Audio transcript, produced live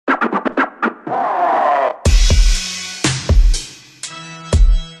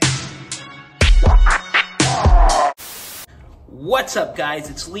What's up, guys?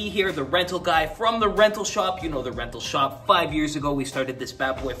 It's Lee here, the rental guy from the rental shop. You know the rental shop. 5 years ago, we started this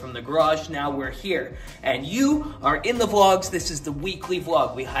bad boy from the garage. Now we're here. And you are in the vlogs. This is the weekly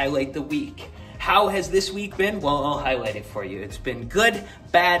vlog. We highlight the week. How has this week been? Well, I'll highlight it for you. It's been good,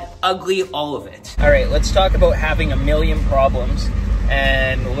 bad, ugly, all of it. All right, let's talk about having a million problems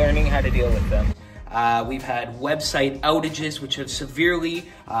and learning how to deal with them. We've had website outages, which have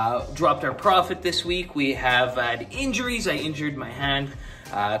severely dropped our profit this week. We have had injuries. I injured my hand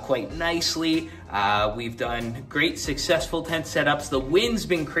quite nicely. We've done great successful tent setups. The wind's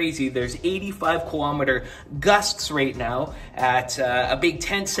been crazy. There's 85-kilometer gusts right now at a big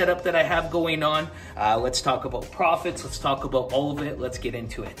tent setup that I have going on. Let's talk about profits. Let's talk about all of it. Let's get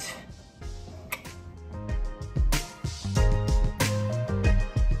into it.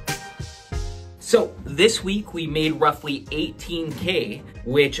 So this week we made roughly 18K,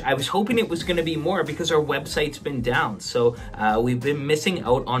 which I was hoping it was going to be more because our website's been down. So we've been missing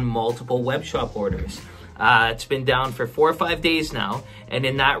out on multiple web shop orders. It's been down for 4 or 5 days now. And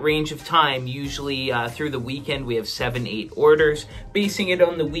in that range of time, usually through the weekend, we have 7-8 orders. Basing it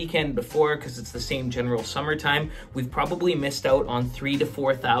on the weekend before, because it's the same general summertime, we've probably missed out on $3,000 to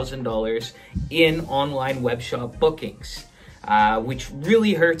 $4,000 in online web shop bookings. Which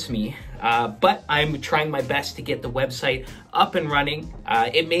really hurts me, but I'm trying my best to get the website up and running.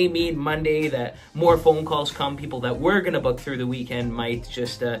 It may mean Monday that more phone calls come. People that were going to book through the weekend might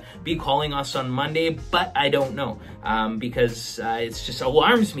just be calling us on Monday, but I don't know, because it just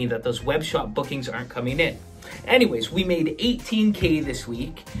alarms me that those web shop bookings aren't coming in. Anyways, we made 18K this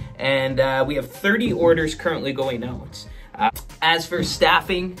week, and we have 30 orders currently going out. As for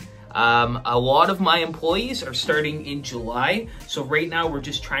staffing, a lot of my employees are starting in July, so right now we're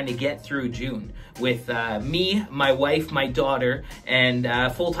just trying to get through June with me, my wife, my daughter, and a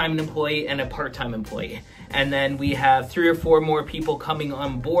full-time employee and a part-time employee. And then we have 3 or 4 more people coming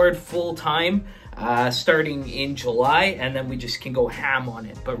on board full-time starting in July, and then we just can go ham on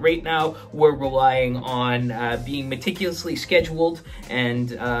it. But right now we're relying on being meticulously scheduled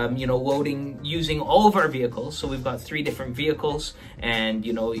and you know, using all of our vehicles. So we've got 3 different vehicles, and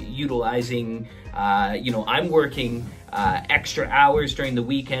you know, utilizing you know, I'm working extra hours during the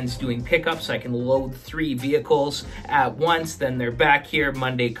weekends doing pickups. I can load 3 vehicles at once, then they're back here.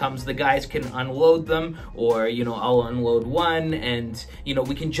 Monday comes, the guys can unload them, or you know, I'll unload one, and you know,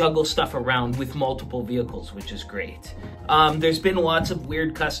 we can juggle stuff around with multiple vehicles, which is great. There's been lots of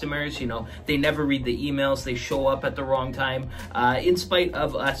weird customers. You know, they never read the emails, they show up at the wrong time, in spite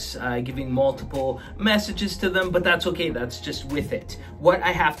of us giving multiple messages to them, but that's okay. That's just with it. What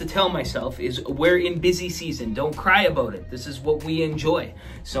I have to tell myself is we're in busy season. Don't cry about it. This is what we enjoy.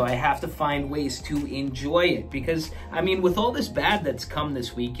 So I have to find ways to enjoy it, because I mean, with all this bad that's come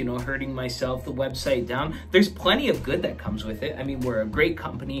this week, you know, hurting myself, the website down, there's plenty of good that comes with it. I mean, we're a great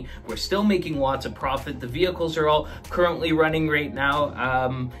company. We're still making lots of profit. The vehicles are all currently running right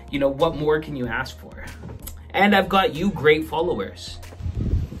now. You know, what more can you ask for? And I've got you great followers.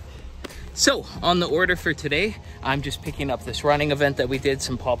 So, on the order for today, I'm just picking up this running event that we did,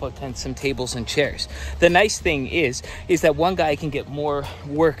 some pop-up tents, some tables and chairs. The nice thing is that one guy can get more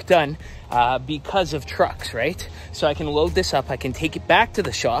work done because of trucks, right? So I can load this up, I can take it back to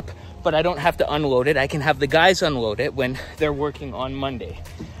the shop, but I don't have to unload it. I can have the guys unload it when they're working on Monday.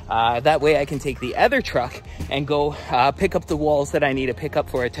 That way I can take the other truck and go pick up the walls that I need to pick up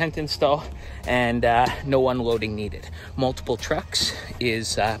for a tent install, and no unloading needed. Multiple trucks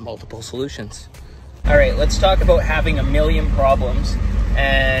is multiple solutions. All right, let's talk about having a million problems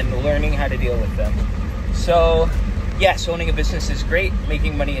and learning how to deal with them. So yes, owning a business is great,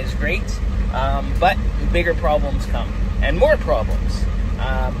 making money is great, but bigger problems come and more problems.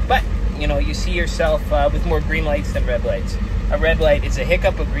 But you know, you see yourself with more green lights than red lights. A red light is a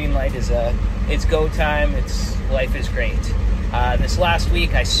hiccup, a green light is it's go time, life is great. This last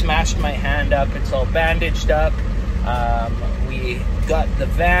week I smashed my hand up, it's all bandaged up. We got the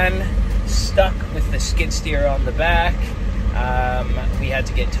van stuck with the skid steer on the back. We had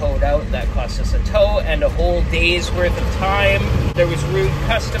to get towed out. That cost us a tow and a whole day's worth of time. There was rude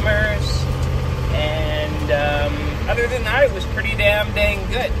customers, and other than that, it was pretty dang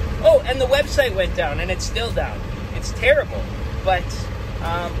good. Oh, and the website went down, and it's still down. It's terrible, but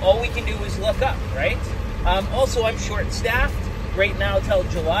all we can do is look up, right? Also, I'm short-staffed, right now till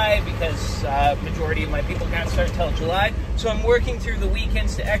July because majority of my people can't start till July. So I'm working through the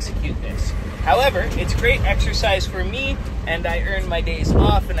weekends to execute this. However, it's great exercise for me, and I earn my days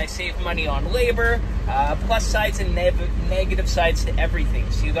off, and I save money on labor. Plus sides and negative sides to everything.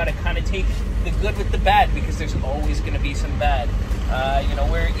 So you got to kind of take the good with the bad, because there's always going to be some bad. You know,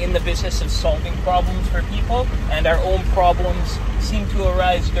 we're in the business of solving problems for people, and our own problems seem to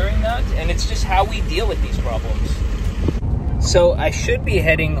arise during that, and it's just how we deal with these problems. So I should be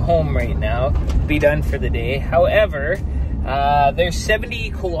heading home right now, be done for the day. However, there's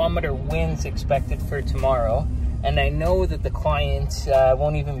 70-kilometer winds expected for tomorrow, and I know that the client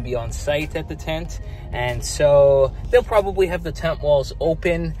won't even be on site at the tent, and so they'll probably have the tent walls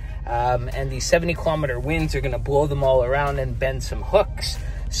open, and these 70-kilometer winds are going to blow them all around and bend some hooks.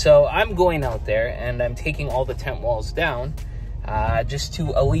 So I'm going out there and I'm taking all the tent walls down just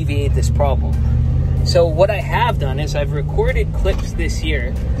to alleviate this problem. So what I have done is I've recorded clips this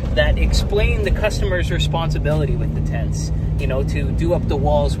year that explain the customer's responsibility with the tents. You know, to do up the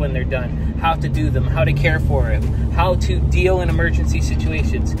walls when they're done, how to do them, how to care for them, how to deal in emergency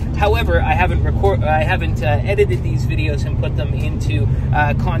situations. However, I haven't edited these videos and put them into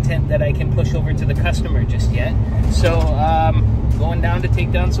content that I can push over to the customer just yet. So going down to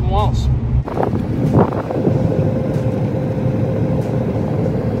take down some walls.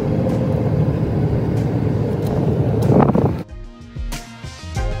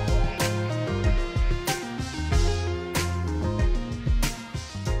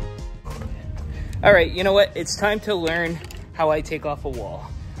 All right, you know what? It's time to learn how I take off a wall.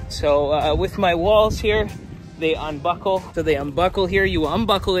 So with my walls here, they unbuckle. So they unbuckle here. You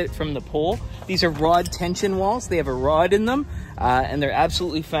unbuckle it from the pole. These are rod tension walls. They have a rod in them, and they're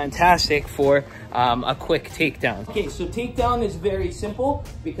absolutely fantastic for a quick takedown. Okay, so takedown is very simple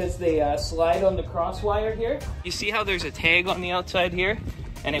because they slide on the cross wire here. You see how there's a tag on the outside here,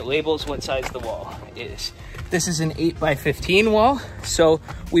 and it labels what size the wall is. This is an 8x15 wall, so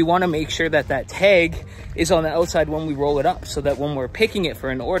we want to make sure that that tag is on the outside when we roll it up, so that when we're picking it for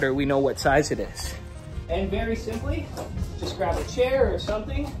an order, we know what size it is. And very simply, just grab a chair or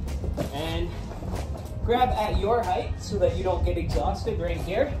something and grab at your height so that you don't get exhausted right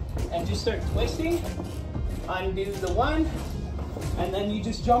here, and just start twisting. Undo the one, and then you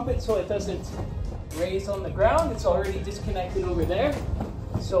just jump it so it doesn't raise on the ground. It's already disconnected over there.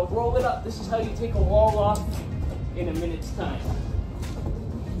 So roll it up. This is how you take a wall off in a minute's time.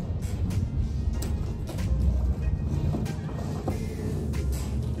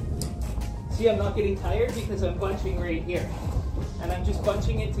 See, I'm not getting tired because I'm bunching right here. And I'm just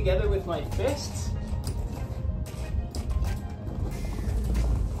bunching it together with my fists.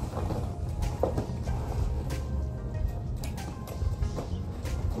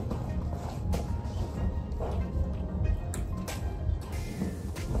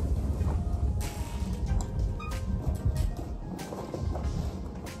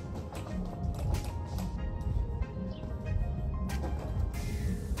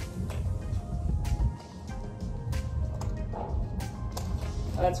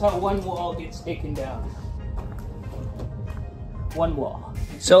 That's how one wall gets taken down. One wall.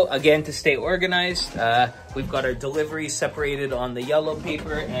 So again, to stay organized, we've got our deliveries separated on the yellow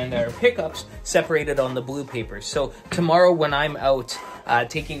paper and our pickups separated on the blue paper. So tomorrow when I'm out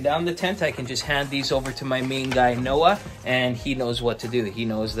taking down the tent, I can just hand these over to my main guy, Noah, and he knows what to do. He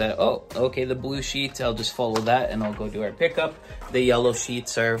knows that, oh, okay, the blue sheets, I'll just follow that and I'll go do our pickup. The yellow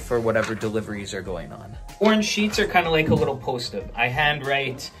sheets are for whatever deliveries are going on. Orange sheets are kind of like a little post-it. I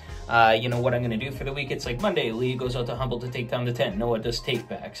handwrite, you know, what I'm going to do for the week. It's like Monday, Lee goes out to Humble to take down the tent. Noah does take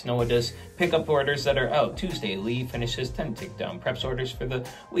backs. Noah does pickup orders that are out. Tuesday, Lee finishes tent takedown. Preps orders for the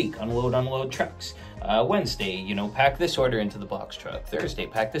week. Unload trucks. Wednesday, you know, pack this order into the box truck. Thursday,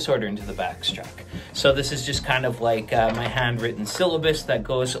 pack this order into the box truck. So this is just kind of like my handwritten syllabus that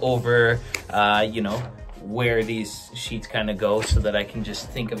goes over, you know, where these sheets kind of go so that I can just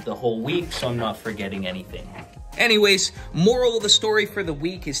think of the whole week so I'm not forgetting anything. Anyways, moral of the story for the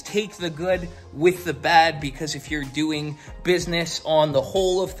week is take the good with the bad, because if you're doing business on the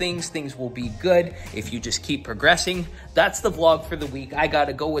whole of things, things will be good if you just keep progressing. That's the vlog for the week. I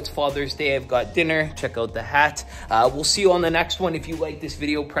gotta go. It's Father's Day. I've got dinner. Check out the hat. We'll see you on the next one. If you like this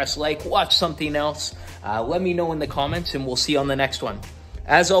video, press like, watch something else. Let me know in the comments and we'll see you on the next one.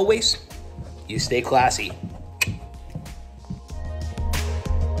 As always, you stay classy.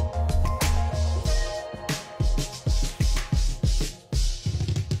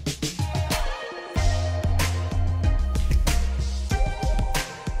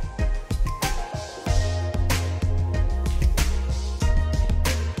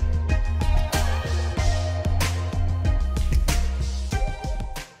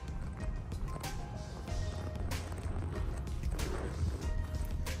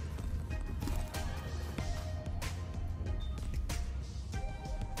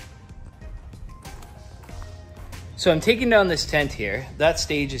 So I'm taking down this tent here. That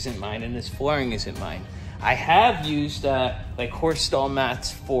stage isn't mine, and this flooring isn't mine. I have used like horse stall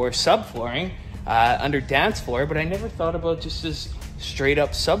mats for subflooring under dance floor, but I never thought about just this straight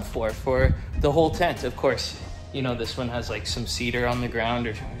up subfloor for the whole tent. Of course, you know, this one has like some cedar on the ground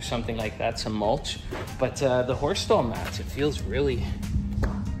or something like that, some mulch. But the horse stall mats, it feels really,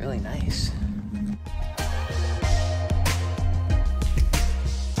 really nice.